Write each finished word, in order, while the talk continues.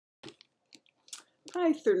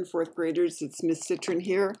Hi, third and fourth graders. It's Miss Citron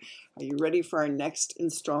here. Are you ready for our next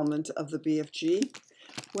installment of the BFG?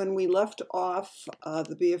 When we left off,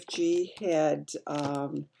 the BFG had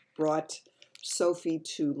brought Sophie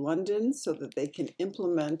to London so that they can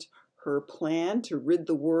implement her plan to rid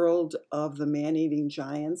the world of the man-eating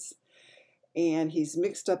giants. And he's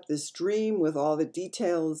mixed up this dream with all the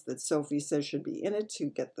details that Sophie says should be in it to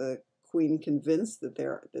get the queen convinced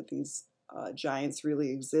that these giants really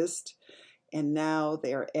exist. And now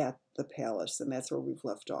they are at the palace, and that's where we've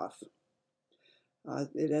left off.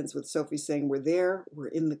 It ends with Sophie saying, "We're there, we're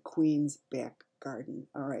in the queen's back garden."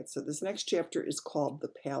 All right, so this next chapter is called The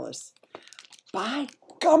Palace. "By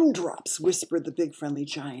gumdrops," whispered the big friendly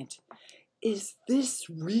giant. "Is this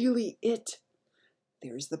really it?"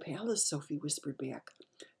 "There's the palace," Sophie whispered back.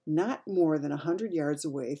 Not more than 100 yards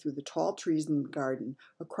away, through the tall trees in the garden,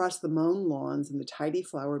 across the mown lawns and the tidy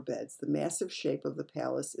flower beds, the massive shape of the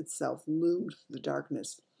palace itself loomed through the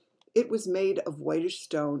darkness. It was made of whitish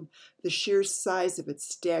stone. The sheer size of it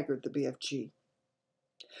staggered the BFG.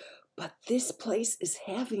 "But this place is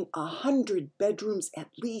having 100 bedrooms at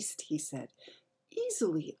least," he said.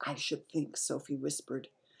 "Easily, I should think," Sophie whispered.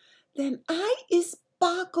 "Then I is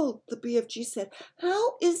boggled," the BFG said.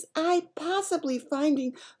 "How is I possibly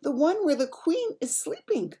finding the one where the queen is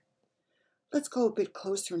sleeping?" "Let's go a bit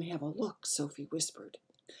closer and have a look," Sophie whispered.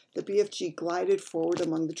 The BFG glided forward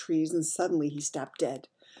among the trees, and suddenly he stopped dead.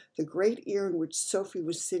 The great ear in which Sophie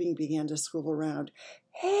was sitting began to swivel round.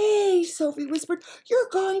 "Hey," Sophie whispered, "you're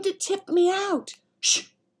going to tip me out." "Shh,"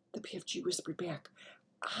 the BFG whispered back.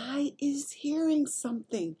 "I is hearing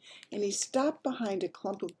something," and he stopped behind a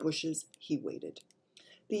clump of bushes. He waited.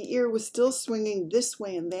 The ear was still swinging this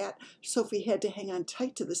way and that. Sophie had to hang on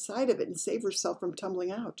tight to the side of it and save herself from tumbling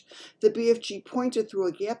out. The BFG pointed through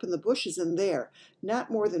a gap in the bushes, and there, not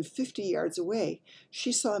more than 50 yards away,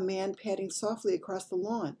 she saw a man padding softly across the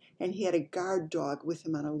lawn, and he had a guard dog with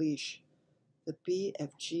him on a leash. The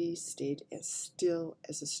BFG stayed as still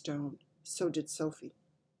as a stone. So did Sophie.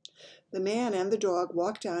 The man and the dog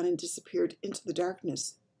walked on and disappeared into the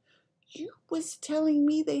darkness. "You was telling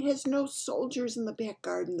me they has no soldiers in the back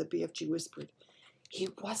garden," the BFG whispered. "He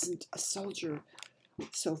wasn't a soldier,"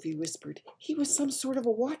 Sophie whispered. "He was some sort of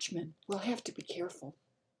a watchman. We'll have to be careful."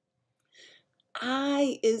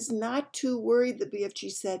 "I is not too worried," the BFG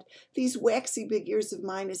said. "These waxy big ears of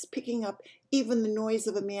mine is picking up even the noise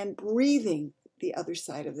of a man breathing the other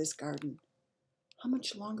side of this garden." "How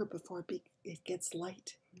much longer before it gets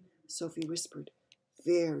light?" Sophie whispered.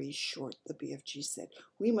 "Very short," the BFG said.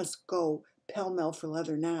 "We must go pell-mell for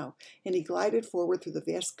leather now." And he glided forward through the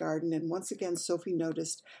vast garden, and once again Sophie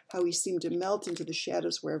noticed how he seemed to melt into the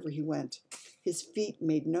shadows wherever he went. His feet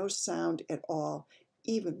made no sound at all,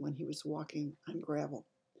 even when he was walking on gravel.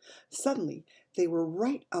 Suddenly, they were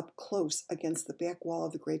right up close against the back wall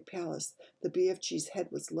of the great palace. The BFG's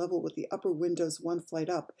head was level with the upper windows one flight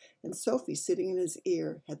up, and Sophie, sitting in his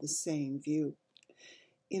ear, had the same view.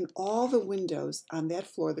 In all the windows on that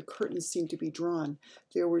floor, the curtains seemed to be drawn.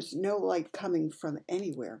 There was no light coming from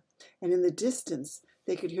anywhere, and in the distance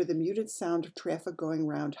they could hear the muted sound of traffic going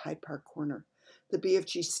round Hyde Park Corner. The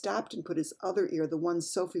BFG stopped and put his other ear, the one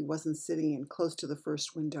Sophie wasn't sitting in, close to the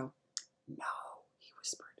first window. "No," he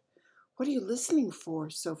whispered. "What are you listening for?"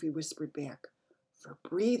 Sophie whispered back. "For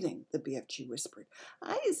breathing," the BFG whispered.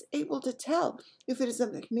 "I is able to tell if it is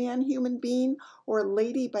a human being or a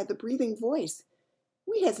lady by the breathing voice.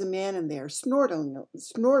 We has a man in there,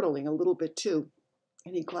 snortling a little bit too."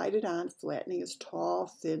 And he glided on, flattening his tall,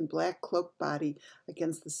 thin, black-cloaked body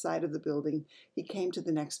against the side of the building. He came to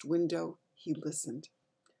the next window. He listened.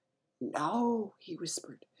 "No," he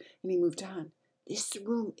whispered, and he moved on. "This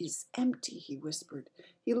room is empty," he whispered.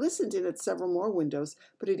 He listened in at several more windows,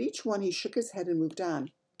 but at each one he shook his head and moved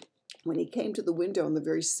on. When he came to the window in the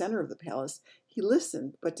very center of the palace, he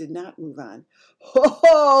listened but did not move on.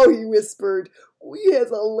 "Ho, he whispered. "We has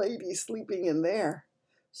a lady sleeping in there."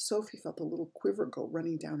 Sophie felt a little quiver go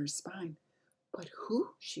running down her spine. "But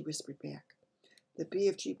who?" she whispered back. The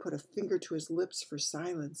BFG put a finger to his lips for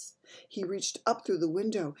silence. He reached up through the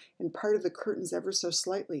window and parted the curtains ever so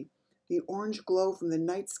slightly. The orange glow from the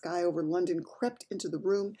night sky over London crept into the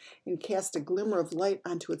room and cast a glimmer of light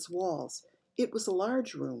onto its walls. It was a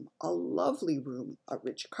large room, a lovely room, a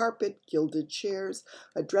rich carpet, gilded chairs,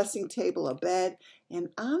 a dressing table, a bed,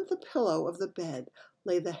 and on the pillow of the bed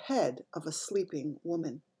lay the head of a sleeping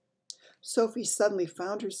woman. Sophie suddenly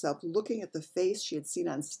found herself looking at the face she had seen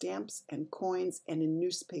on stamps and coins and in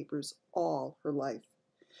newspapers all her life.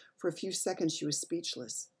 For a few seconds she was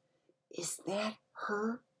speechless. "Is that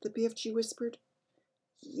her?" the BFG whispered.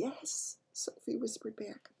 "Yes," Sophie whispered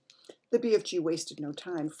back. The BFG wasted no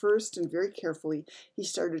time. First, and very carefully, he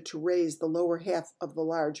started to raise the lower half of the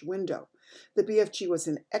large window. The BFG was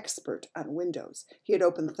an expert on windows. He had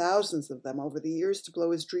opened thousands of them over the years to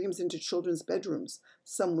blow his dreams into children's bedrooms.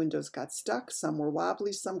 Some windows got stuck, some were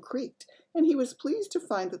wobbly, some creaked, and he was pleased to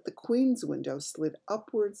find that the Queen's window slid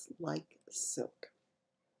upwards like silk.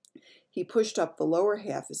 He pushed up the lower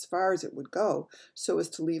half as far as it would go, so as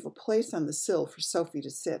to leave a place on the sill for Sophie to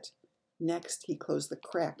sit. Next, he closed the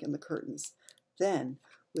crack in the curtains. Then,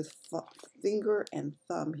 with finger and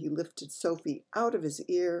thumb, he lifted Sophie out of his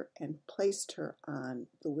ear and placed her on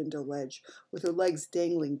the window ledge, with her legs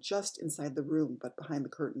dangling just inside the room, but behind the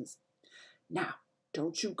curtains. "Now,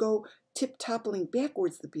 don't you go tip-toppling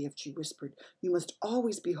backwards," the BFG whispered. "You must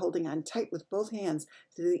always be holding on tight with both hands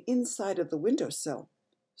to the inside of the window-sill."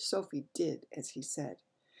 Sophie did as he said.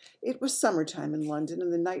 It was summertime in London,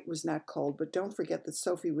 and the night was not cold, but don't forget that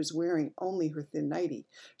Sophie was wearing only her thin nightie.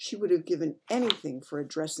 She would have given anything for a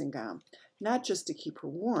dressing gown, not just to keep her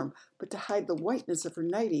warm, but to hide the whiteness of her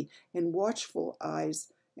nightie and from watchful eyes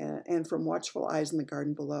in the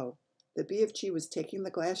garden below. The BFG was taking the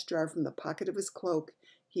glass jar from the pocket of his cloak.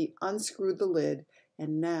 He unscrewed the lid,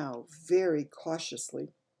 and now, very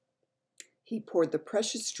cautiously, he poured the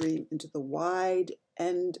precious stream into the wide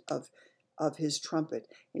end of his trumpet,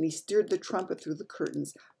 and he steered the trumpet through the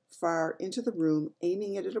curtains far into the room,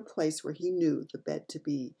 aiming it at a place where he knew the bed to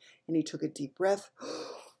be. And he took a deep breath.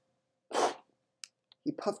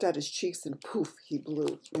 He puffed out his cheeks, and poof, he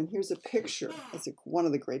blew. And here's a picture, it's one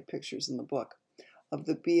of the great pictures in the book, of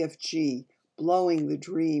the BFG blowing the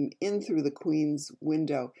dream in through the Queen's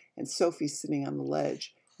window, and Sophie sitting on the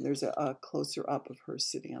ledge. And there's a closer up of her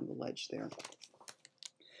sitting on the ledge there.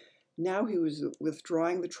 Now he was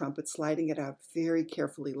withdrawing the trumpet, sliding it out very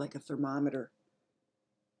carefully like a thermometer.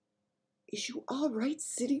 "Is you all right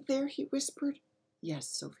sitting there?" he whispered. "Yes,"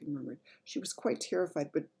 Sophie murmured. She was quite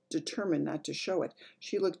terrified, but determined not to show it.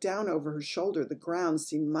 She looked down over her shoulder. The ground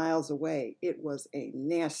seemed miles away. It was a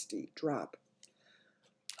nasty drop.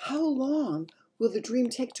 "How long will the dream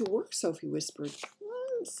take to work?" Sophie whispered.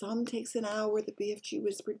 "Some takes an hour," the BFG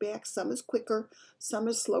whispered back. "Some is quicker, some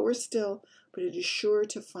is slower still, but it is sure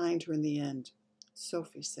to find her in the end."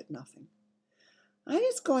 Sophie said nothing. "I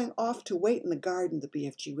is going off to wait in the garden," the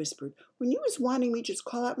BFG whispered. "When you is wanting me, just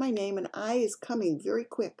call out my name, and I is coming very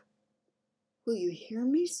quick." "Will you hear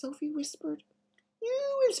me?" Sophie whispered.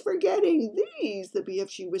 "You is forgetting these," the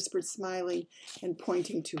BFG whispered, smiling and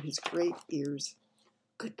pointing to his great ears.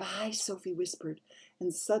 "Goodbye," Sophie whispered,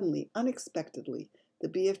 and suddenly, unexpectedly, the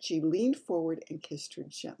BFG leaned forward and kissed her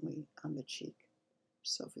gently on the cheek.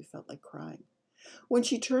 Sophie felt like crying. When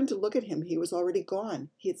she turned to look at him, he was already gone.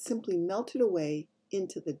 He had simply melted away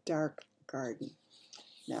into the dark garden.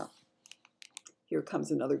 Now, here comes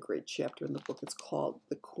another great chapter in the book. It's called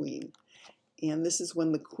The Queen. And this is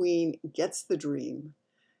when the Queen gets the dream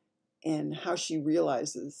and how she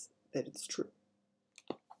realizes that it's true.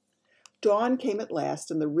 Dawn came at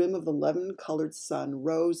last, and the rim of the lemon-colored sun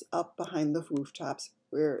rose up behind the rooftops,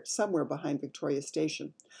 somewhere behind Victoria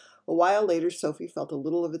Station. A while later, Sophie felt a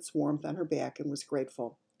little of its warmth on her back and was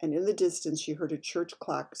grateful. And in the distance, she heard a church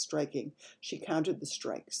clock striking. She counted the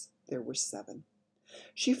strikes. There were 7.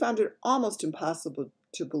 She found it almost impossible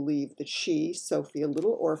to believe that she, Sophie, a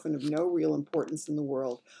little orphan of no real importance in the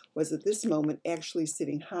world, was at this moment actually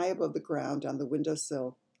sitting high above the ground on the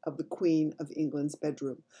windowsill of the Queen of England's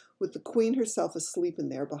bedroom, with the Queen herself asleep in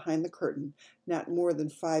there behind the curtain, not more than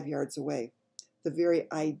 5 yards away. The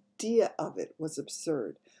very idea of it was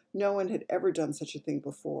absurd. No one had ever done such a thing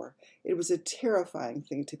before. It was a terrifying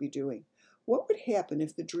thing to be doing. What would happen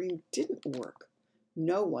if the dream didn't work?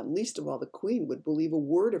 No one, least of all the Queen, would believe a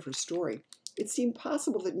word of her story. It seemed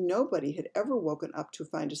possible that nobody had ever woken up to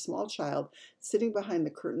find a small child sitting behind the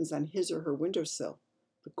curtains on his or her windowsill.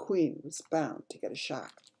 The Queen was bound to get a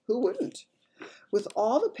shock. Who wouldn't? With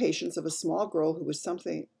all the patience of a small girl who has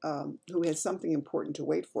something important to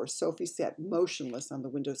wait for, Sophie sat motionless on the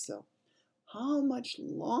windowsill. How much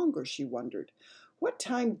longer, she wondered. What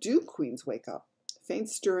time do queens wake up? Faint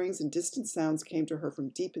stirrings and distant sounds came to her from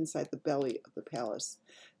deep inside the belly of the palace.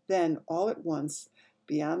 Then, all at once,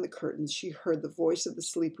 beyond the curtains, she heard the voice of the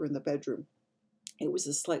sleeper in the bedroom. It was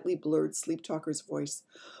a slightly blurred sleep-talker's voice.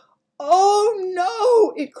 "Oh,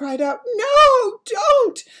 no!" it cried out. "No,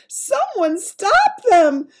 don't! Someone stop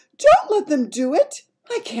them! Don't let them do it!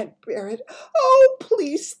 I can't bear it. Oh,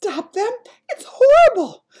 please stop them! It's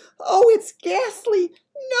horrible! Oh, it's ghastly!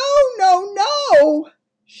 No, no, no!"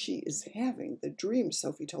 She is having the dream,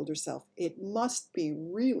 Sophie told herself. It must be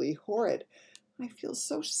really horrid. I feel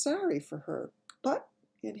so sorry for her. But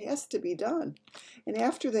It has to be done. And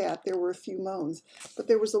after that, there were a few moans, but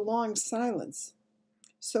there was a long silence.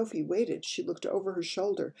 Sophie waited. She looked over her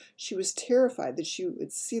shoulder. She was terrified that she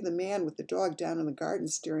would see the man with the dog down in the garden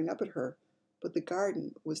staring up at her. But the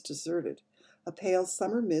garden was deserted. A pale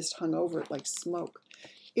summer mist hung over it like smoke.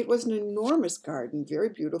 It was an enormous garden, very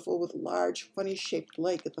beautiful, with a large, funny-shaped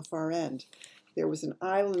lake at the far end. There was an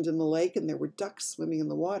island in the lake, and there were ducks swimming in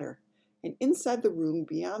the water. And inside the room,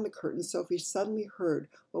 beyond the curtain, Sophie suddenly heard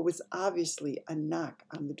what was obviously a knock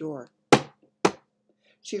on the door.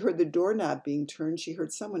 She heard the doorknob being turned. She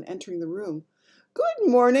heard someone entering the room. "Good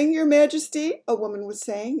morning, Your Majesty," a woman was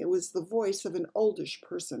saying. It was the voice of an oldish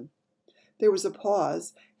person. There was a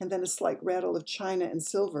pause, and then a slight rattle of china and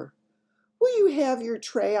silver. "Will you have your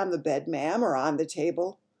tray on the bed, ma'am, or on the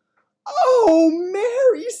table?" "Oh,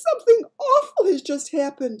 Mary, something awful has just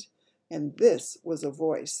happened." And this was a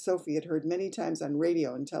voice Sophie had heard many times on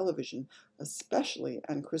radio and television, especially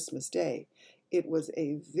on Christmas Day. It was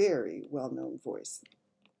a very well-known voice.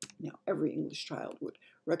 Now, every English child would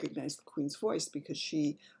recognize the Queen's voice because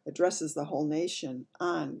she addresses the whole nation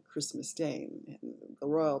on Christmas Day, and the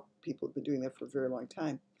royal people have been doing that for a very long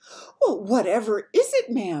time. "Well, whatever is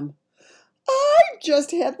it, ma'am?" "I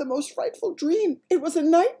just had the most frightful dream. It was a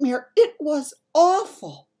nightmare. It was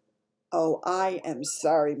awful." "Oh, I am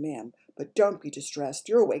sorry, ma'am, but don't be distressed.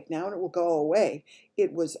 You're awake now, and it will go away.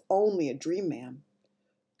 It was only a dream, ma'am."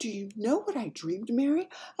 "Do you know what I dreamed, Mary?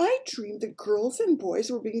 I dreamed that girls and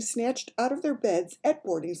boys were being snatched out of their beds at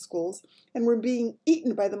boarding schools and were being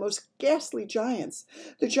eaten by the most ghastly giants.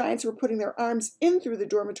 The giants were putting their arms in through the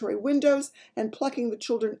dormitory windows and plucking the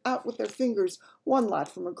children out with their fingers, one lot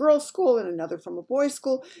from a girls' school and another from a boys'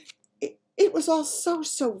 school. It was all so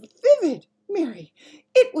vivid, Mary.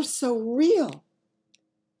 It was so real."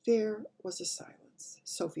 There was a silence.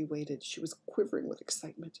 Sophie waited. She was quivering with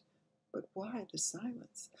excitement. But why the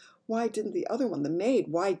silence? Why didn't the other one, the maid,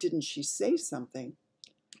 why didn't she say something?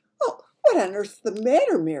 "Oh, what on earth's the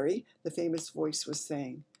matter, Mary?" the famous voice was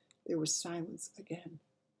saying. There was silence again.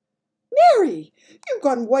 "Mary, you've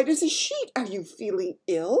gone white as a sheet. Are you feeling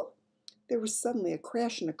ill?" There was suddenly a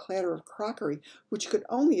crash and a clatter of crockery, which could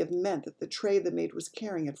only have meant that the tray the maid was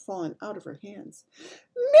carrying had fallen out of her hands.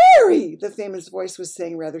 "Mary," the famous voice was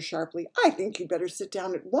saying rather sharply, "I think you'd better sit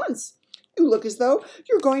down at once. You look as though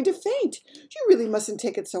you're going to faint. You really mustn't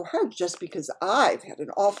take it so hard just because I've had an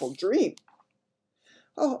awful dream."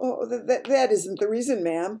 That isn't the reason,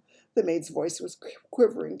 ma'am." The maid's voice was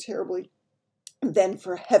quivering terribly. "Then,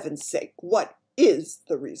 for heaven's sake, what is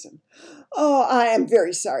the reason?" "Oh, I am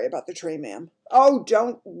very sorry about the tray, ma'am." "Oh,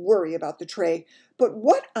 don't worry about the tray. But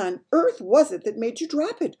what on earth was it that made you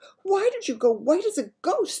drop it? Why did you go white as a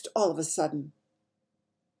ghost all of a sudden?"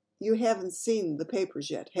 "You haven't seen the papers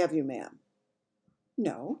yet, have you, ma'am?"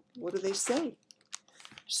 "No. What do they say?"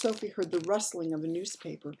 Sophie heard the rustling of a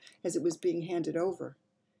newspaper as it was being handed over.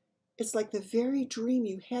 "It's like the very dream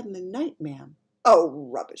you had in the night, ma'am." "Oh,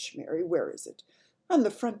 rubbish, Mary. Where is it?" "On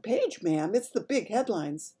the front page, ma'am. It's the big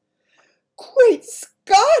headlines." "Great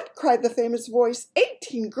Scott!" cried the famous voice.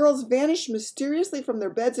 18 girls vanish mysteriously from their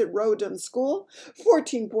beds at Rowdon School.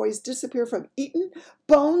 14 boys disappear from Eton.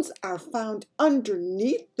 Bones are found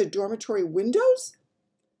underneath the dormitory windows."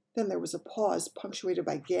 Then there was a pause, punctuated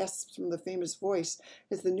by gasps from the famous voice,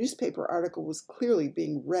 as the newspaper article was clearly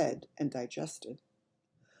being read and digested.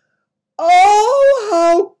 "Oh,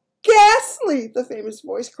 how ghastly!" the famous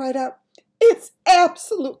voice cried out. "It's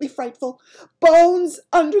absolutely frightful. Bones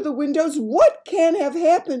under the windows. What can have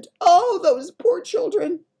happened? Oh, those poor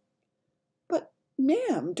children." "But,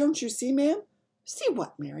 ma'am, don't you see, ma'am?" "See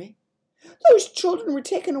what, Mary?" "Those children were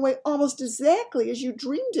taken away almost exactly as you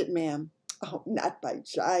dreamed it, ma'am." "Oh, not by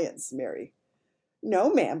giants, Mary."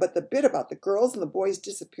 "No, ma'am, but the bit about the girls and the boys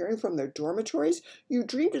disappearing from their dormitories, you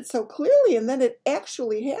dreamed it so clearly, and then it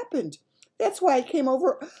actually happened. That's why I came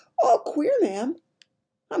over all queer, ma'am."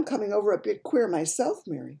 "I'm coming over a bit queer myself,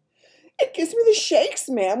 Mary." "It gives me the shakes,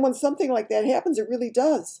 ma'am. When something like that happens, it really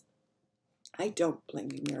does." "I don't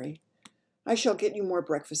blame you, Mary. I shall get you more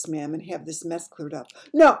breakfast, ma'am, and have this mess cleared up."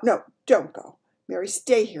 No, don't go. Mary,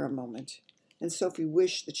 stay here a moment." And Sophie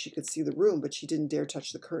wished that she could see the room, but she didn't dare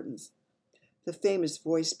touch the curtains. The famous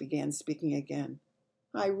voice began speaking again.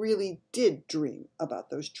 "I really did dream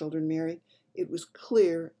about those children, Mary. It was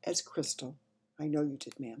clear as crystal." "I know you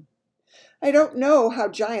did, ma'am." "I don't know how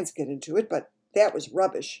giants get into it, but that was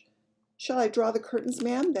rubbish. Shall I draw the curtains,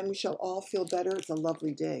 ma'am? Then we shall all feel better. It's a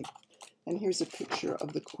lovely day." And here's a picture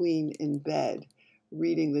of the Queen in bed,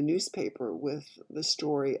 reading the newspaper with the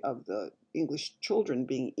story of the English children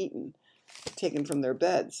being eaten, taken from their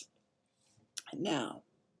beds. And now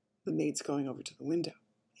the maid's going over to the window,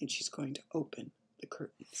 and she's going to open the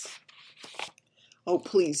curtains. "Oh,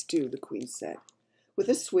 please do," the queen said. With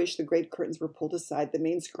a swish, the great curtains were pulled aside. The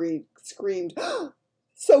maid screamed.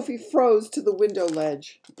 Sophie froze to the window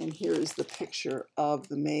ledge. And here is the picture of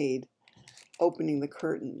the maid opening the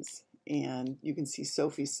curtains. And you can see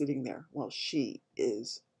Sophie sitting there. Well, she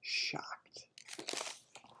is shocked.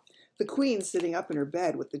 The queen, sitting up in her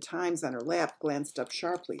bed with the Times on her lap, glanced up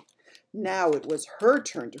sharply. Now it was her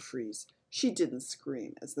turn to freeze. She didn't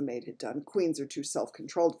scream, as the maid had done. Queens are too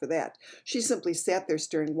self-controlled for that. She simply sat there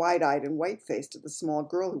staring wide-eyed and white-faced at the small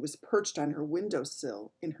girl who was perched on her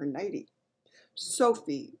windowsill in her nightie.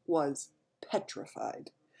 Sophie was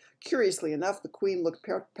petrified. Curiously enough, the queen looked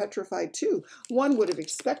petrified too. One would have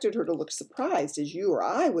expected her to look surprised, as you or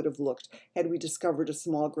I would have looked had we discovered a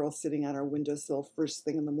small girl sitting on our windowsill first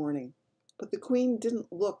thing in the morning. But the queen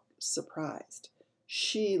didn't look surprised.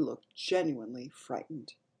 She looked genuinely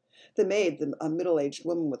frightened. The maid, a middle-aged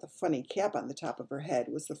woman with a funny cap on the top of her head,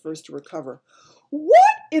 was the first to recover. "What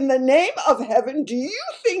in the name of heaven do you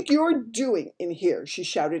think you're doing in here?" she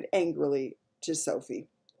shouted angrily to Sophie.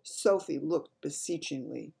 Sophie looked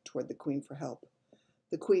beseechingly toward the queen for help.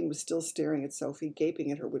 The queen was still staring at Sophie.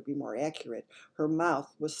 Gaping at her would be more accurate. Her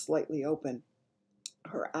mouth was slightly open.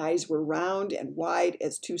 Her eyes were round and wide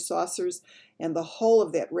as two saucers, and the whole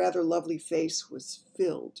of that rather lovely face was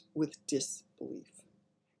filled with disbelief.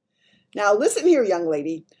 "Now listen here, young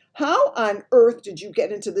lady. How on earth did you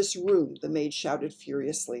get into this room?" the maid shouted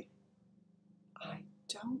furiously. "I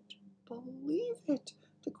don't believe it,"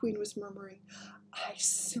 the queen was murmuring. "I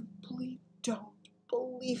simply don't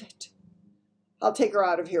believe it." "I'll take her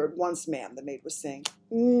out of here at once, ma'am," the maid was saying.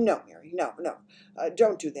 "No, Mary, no,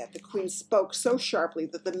 don't do that." The queen spoke so sharply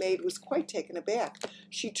that the maid was quite taken aback.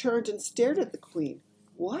 She turned and stared at the queen.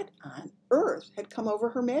 What on earth had come over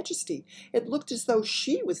Her Majesty? It looked as though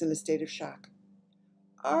she was in a state of shock.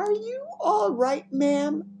 "Are you all right,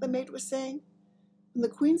 ma'am?" the maid was saying. When the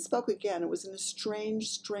queen spoke again, it was in a strange,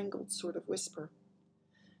 strangled sort of whisper.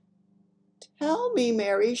 "Tell me,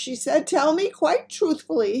 Mary," she said, "tell me quite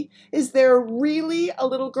truthfully, is there really a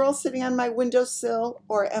little girl sitting on my windowsill,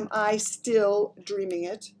 or am I still dreaming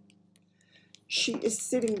it?" "She is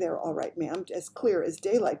sitting there all right, ma'am, as clear as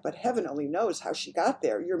daylight, but heaven only knows how she got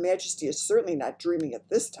there. Your Majesty is certainly not dreaming it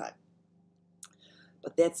this time."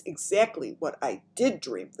 "But that's exactly what I did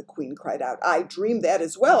dream," the queen cried out. "I dreamed that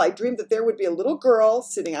as well. I dreamed that there would be a little girl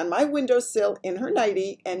sitting on my windowsill in her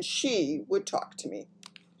nightie, and she would talk to me."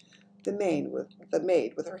 The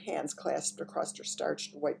maid, with her hands clasped across her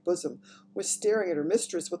starched white bosom, was staring at her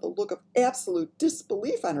mistress with a look of absolute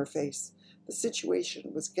disbelief on her face. The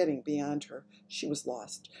situation was getting beyond her. She was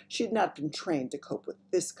lost. She had not been trained to cope with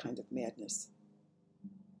this kind of madness.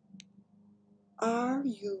 "Are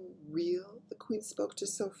you real?" the queen spoke to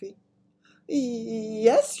Sophie.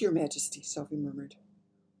 "Yes, Your Majesty," Sophie murmured.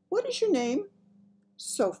 "What is your name?"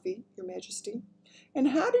 "Sophie, Your Majesty." "And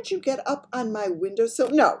how did you get up on my windowsill?"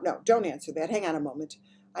 No, don't answer that. Hang on a moment.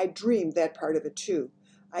 I dreamed that part of it too.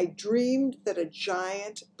 I dreamed that a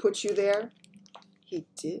giant put you there." "He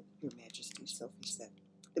did, Your Majesty," Sophie said.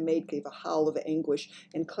 The maid gave a howl of anguish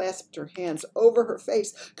and clasped her hands over her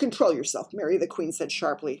face. "Control yourself, Mary," the queen said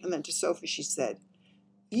sharply. And then to Sophie she said,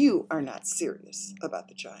 "You are not serious about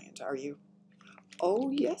the giant, are you?"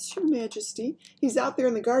 "Oh, yes, Your Majesty. He's out there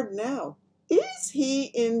in the garden now." "Is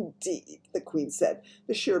he indeed?" the queen said.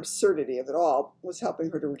 The sheer absurdity of it all was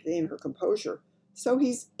helping her to regain her composure. "So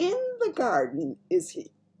he's in the garden, is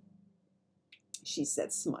he?" she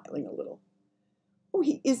said, smiling a little. "Oh,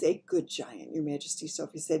 he is a good giant, Your Majesty,"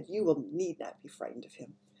 Sophie said. "You need not be frightened of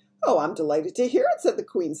him." "Oh, I'm delighted to hear it," said the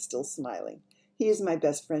queen, still smiling. "He is my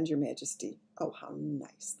best friend, Your Majesty." "Oh, how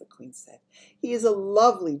nice," the queen said. "He is a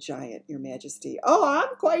lovely giant, Your Majesty." "Oh,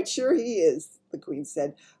 I'm quite sure he is," the queen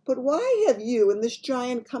said. "But why have you and this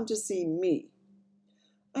giant come to see me?"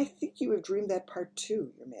 "I think you have dreamed that part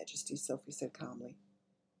too, Your Majesty," Sophie said calmly.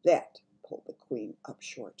 That pulled the queen up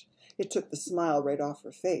short. It took the smile right off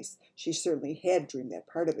her face. She certainly had dreamed that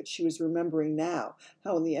part of it. She was remembering now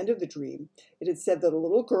how in the end of the dream it had said that a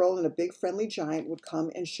little girl and a big friendly giant would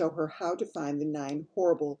come and show her how to find the 9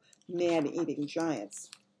 horrible man-eating giants.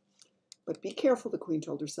 "But be careful," the queen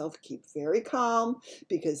told herself. "Keep very calm,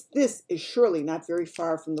 because this is surely not very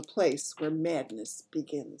far from the place where madness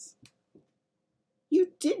begins."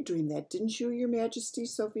 "You did dream that, didn't you, Your Majesty?"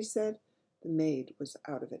 Sophie said. The maid was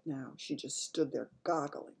out of it now. She just stood there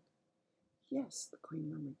goggling. "Yes," the queen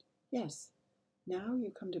murmured. "Yes, now you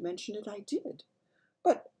come to mention it, I did.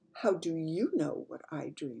 But how do you know what I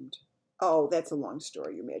dreamed?" "Oh, that's a long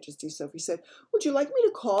story, Your Majesty," Sophie said. "Would you like me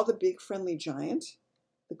to call the big friendly giant?"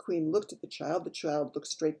 The queen looked at the child. The child looked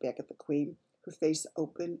straight back at the queen. her face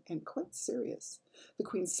open and quite serious. The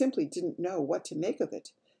Queen simply didn't know what to make of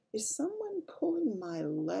it. Is someone pulling my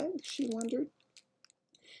leg? She wondered.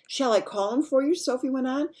 Shall I call him for you? Sophie went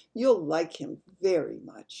on. You'll like him very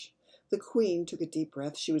much. The Queen took a deep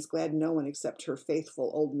breath. She was glad no one except her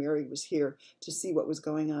faithful old Mary was here to see what was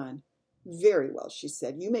going on. Very well, she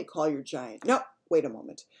said. You may call your giant. No, wait a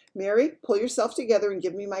moment. Mary, pull yourself together and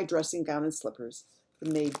give me my dressing gown and slippers.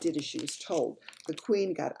 The maid did as she was told. The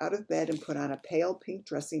Queen got out of bed and put on a pale pink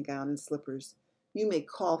dressing gown and slippers. You may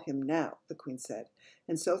call him now, the Queen said.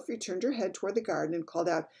 And Sophie turned her head toward the garden and called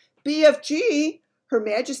out, BFG! Her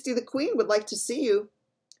Majesty the Queen would like to see you.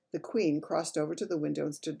 The Queen crossed over to the window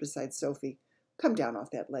and stood beside Sophie. Come down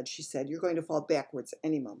off that ledge, she said. You're going to fall backwards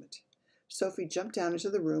any moment. Sophie jumped down into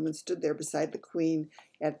the room and stood there beside the Queen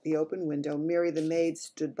at the open window. Mary the maid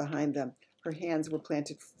stood behind them. Her hands were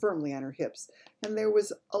planted firmly on her hips, and there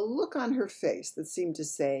was a look on her face that seemed to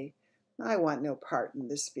say, I want no part in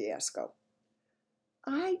this fiasco.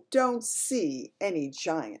 I don't see any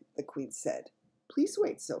giant, the Queen said. Please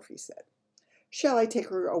wait, Sophie said. Shall I take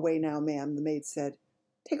her away now, ma'am? The maid said.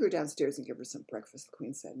 Take her downstairs and give her some breakfast, the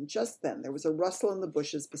Queen said. And just then there was a rustle in the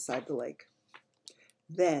bushes beside the lake.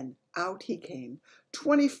 Then out he came,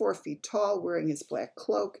 24 feet tall, wearing his black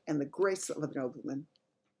cloak and the grace of a nobleman.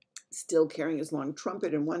 Still carrying his long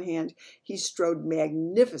trumpet in one hand, he strode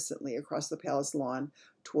magnificently across the palace lawn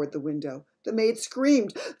toward the window. The maid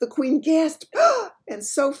screamed. The Queen gasped. And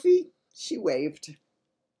Sophie, she waved.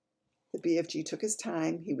 The BFG took his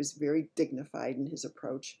time. He was very dignified in his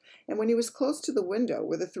approach. And when he was close to the window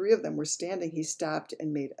where the three of them were standing, he stopped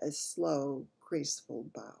and made a slow, graceful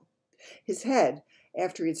bow. His head,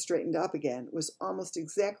 after he had straightened up again, was almost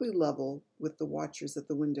exactly level with the watchers at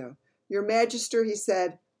the window. Your Majesty, he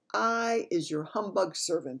said, I is your humbug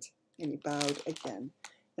servant. And he bowed again.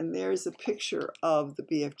 And there's a picture of the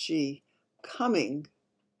BFG coming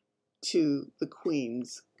to the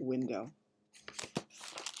Queen's window.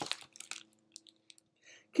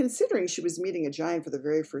 Considering she was meeting a giant for the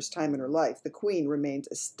very first time in her life, the Queen remained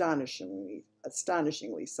astonishingly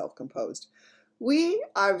self-composed. We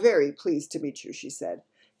are very pleased to meet you, she said.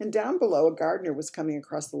 And down below, a gardener was coming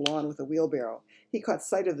across the lawn with a wheelbarrow. He caught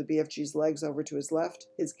sight of the BFG's legs over to his left.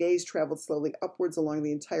 His gaze traveled slowly upwards along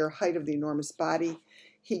the entire height of the enormous body.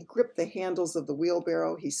 He gripped the handles of the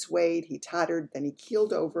wheelbarrow. He swayed, he tottered, then he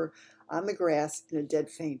keeled over on the grass in a dead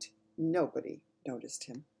faint. Nobody noticed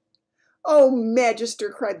him. Oh,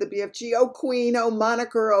 Magister, cried the BFG, oh, Queen, oh,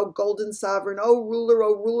 Monarcher, oh, Golden Sovereign, oh,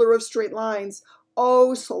 ruler of straight lines,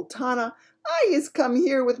 oh, Sultana, I is come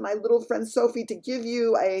here with my little friend Sophie to give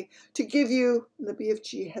you. And the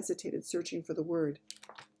BFG hesitated, searching for the word.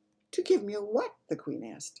 To give me a what? The Queen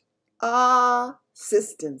asked.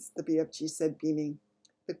 Assistance, the BFG said, beaming.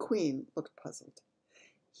 The Queen looked puzzled.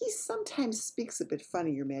 He sometimes speaks a bit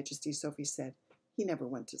funny, Your Majesty, Sophie said. He never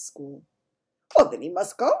went to school. Well, then he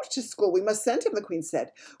must go to school. We must send him, the Queen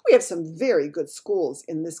said. We have some very good schools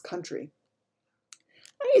in this country.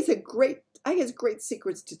 I has great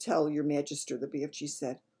secrets to tell, Your Majesty, the BFG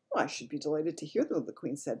said. Well, I should be delighted to hear them, the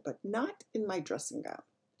Queen said, but not in my dressing gown.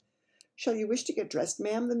 Shall you wish to get dressed,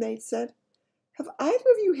 ma'am? The maid said. Have either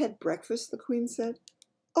of you had breakfast? The Queen said.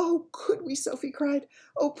 Oh, could we? Sophie cried.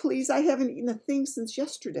 Oh, please, I haven't eaten a thing since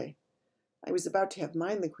yesterday. I was about to have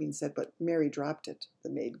mine, the Queen said, but Mary dropped it. The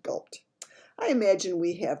maid gulped. I imagine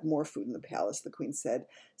we have more food in the palace, the Queen said,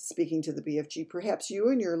 speaking to the BFG. Perhaps you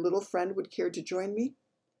and your little friend would care to join me?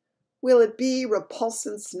 Will it be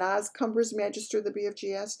repulsant snozcumbers, Magister, the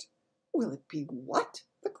BFG asked. Will it be what?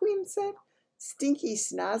 The Queen said. Stinky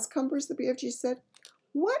snozcumbers, the BFG said.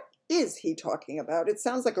 What is he talking about? It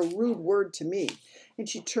sounds like a rude word to me. And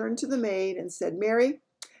she turned to the maid and said, Mary,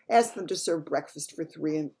 ask them to serve breakfast for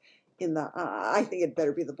three in the, I think it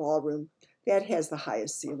better be the ballroom. That has the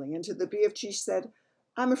highest ceiling. And to the BFG said,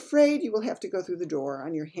 I'm afraid you will have to go through the door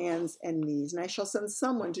on your hands and knees, and I shall send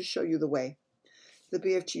someone to show you the way. The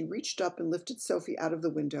BFG reached up and lifted Sophie out of the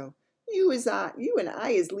window. You and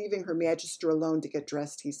I is leaving Her Majesty alone to get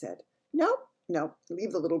dressed, he said. No,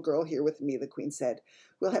 leave the little girl here with me, the Queen said.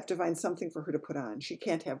 We'll have to find something for her to put on. She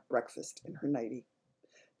can't have breakfast in her nightie.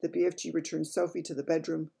 The BFG returned Sophie to the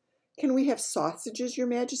bedroom. Can we have sausages, Your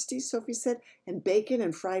Majesty? Sophie said, and bacon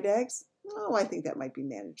and fried eggs? Oh, I think that might be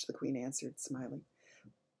managed, the Queen answered, smiling.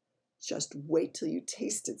 Just wait till you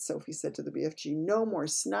taste it, Sophie said to the BFG. No more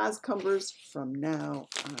snozcumbers from now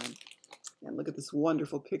on. And look at this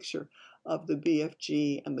wonderful picture of the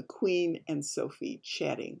BFG and the Queen and Sophie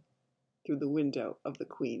chatting through the window of the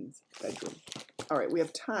Queen's bedroom. All right, we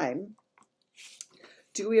have time.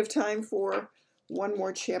 Do we have time for one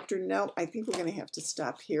more chapter? No, I think we're going to have to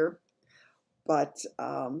stop here. But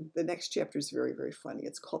the next chapter is very, very funny.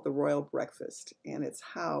 It's called The Royal Breakfast, and it's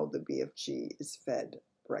how the BFG is fed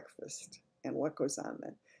breakfast and what goes on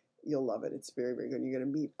then. You'll love it. It's very, very good. You're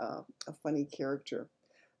going to meet a funny character.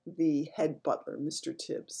 The head butler, Mr.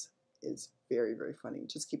 Tibbs, is very, very funny.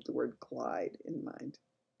 Just keep the word Clyde in mind.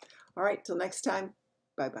 All right, till next time.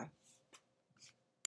 Bye-bye.